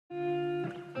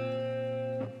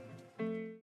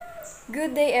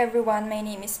Good day everyone, my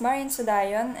name is Marian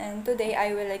Sudayon and today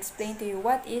I will explain to you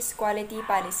what is quality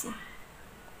policy.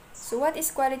 So what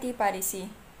is quality policy?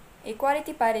 A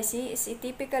quality policy is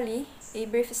typically a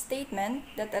brief statement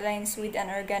that aligns with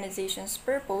an organization's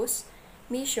purpose,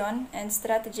 mission, and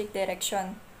strategic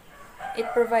direction.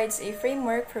 It provides a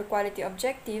framework for quality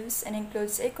objectives and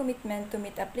includes a commitment to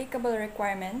meet applicable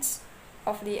requirements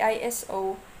of the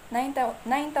ISO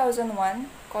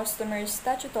 9001, customer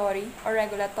statutory or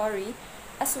regulatory,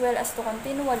 as well as to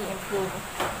continually improve.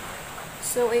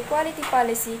 So a quality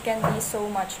policy can be so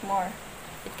much more.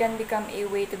 It can become a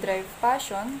way to drive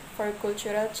passion for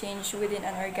cultural change within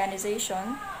an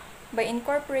organization by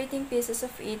incorporating pieces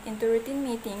of it into routine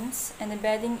meetings and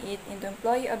embedding it into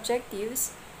employee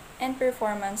objectives and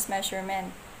performance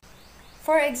measurement.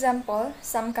 For example,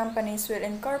 some companies will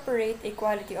incorporate a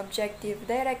quality objective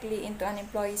directly into an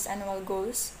employee's annual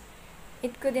goals.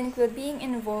 It could include being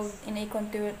involved in a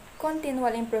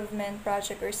continual improvement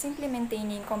project or simply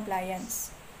maintaining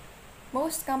compliance.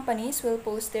 Most companies will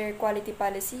post their quality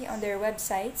policy on their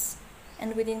websites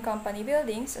and within company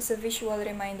buildings as a visual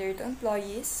reminder to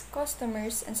employees,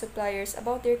 customers, and suppliers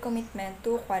about their commitment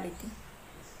to quality.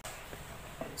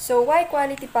 So why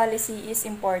quality policy is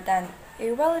important?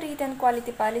 A well-written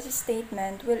quality policy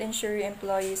statement will ensure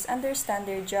employees understand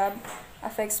their job,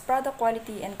 affects product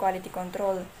quality and quality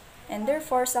control, and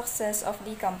therefore success of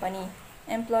the company.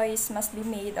 Employees must be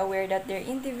made aware that their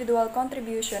individual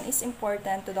contribution is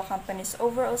important to the company's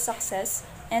overall success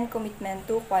and commitment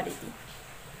to quality.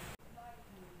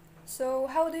 So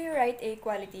how do you write a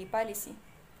quality policy?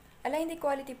 Align the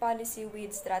quality policy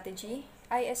with strategy.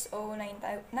 ISO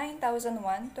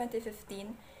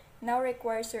 9001-2015 now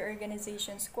requires your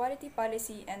organization's quality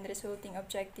policy and resulting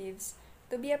objectives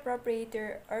to be appropriate to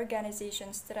your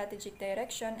organization's strategic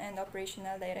direction and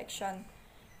operational direction.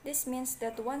 This means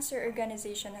that once your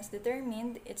organization has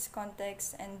determined its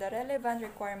context and the relevant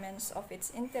requirements of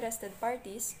its interested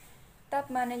parties,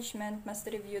 top management must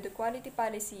review the quality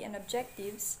policy and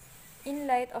objectives in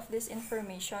light of this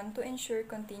information to ensure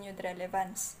continued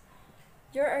relevance.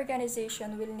 Your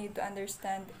organization will need to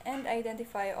understand and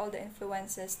identify all the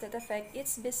influences that affect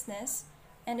its business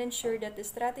and ensure that the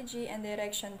strategy and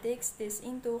direction takes this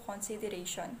into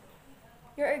consideration.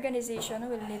 Your organization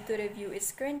will need to review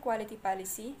its current quality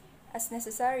policy as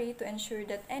necessary to ensure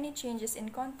that any changes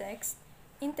in context,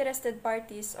 interested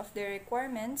parties of their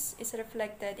requirements is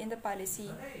reflected in the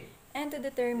policy, and to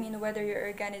determine whether your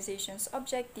organization's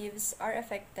objectives are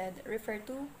affected, refer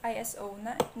to ISO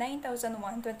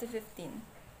 9001-2015.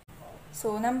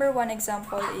 So number one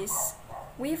example is,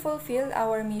 we fulfill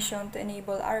our mission to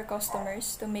enable our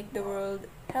customers to make the world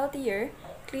healthier,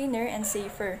 cleaner, and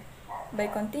safer by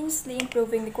continuously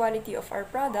improving the quality of our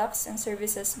products and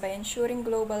services by ensuring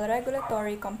global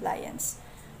regulatory compliance.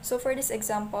 So for this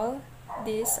example,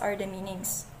 these are the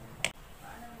meanings.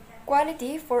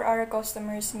 Quality for our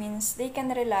customers means they can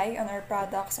rely on our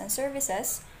products and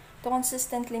services to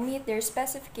consistently meet their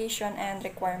specification and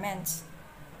requirements.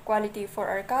 Quality for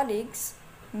our colleagues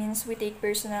means we take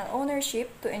personal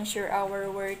ownership to ensure our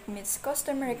work meets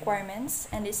customer requirements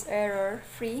and is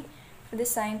error-free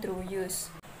design through use.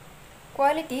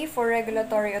 Quality for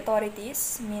regulatory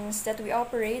authorities means that we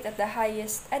operate at the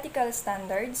highest ethical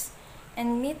standards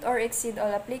and meet or exceed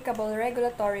all applicable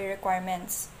regulatory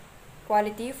requirements.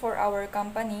 Quality for our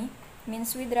company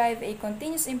means we drive a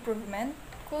continuous improvement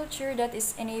culture that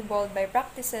is enabled by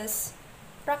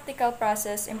practical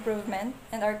process improvement,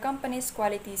 and our company's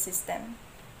quality system.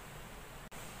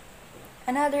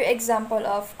 Another example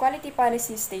of quality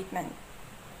policy statement.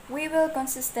 We will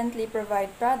consistently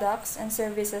provide products and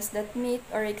services that meet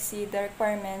or exceed the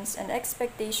requirements and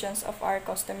expectations of our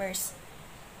customers.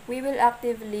 We will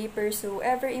actively pursue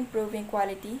ever-improving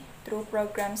quality through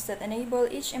programs that enable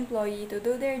each employee to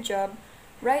do their job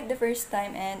right the first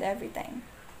time and every time.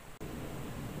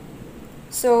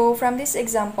 So, from these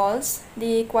examples,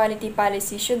 the quality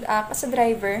policy should act as a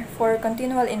driver for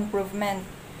continual improvement.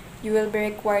 You will be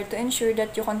required to ensure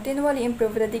that you continually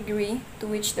improve the degree to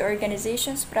which the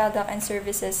organization's product and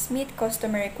services meet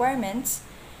customer requirements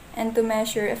and to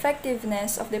measure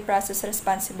effectiveness of the process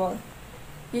responsible.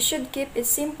 You should keep it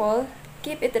simple,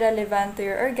 keep it relevant to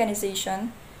your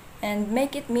organization, and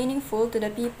make it meaningful to the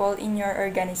people in your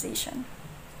organization.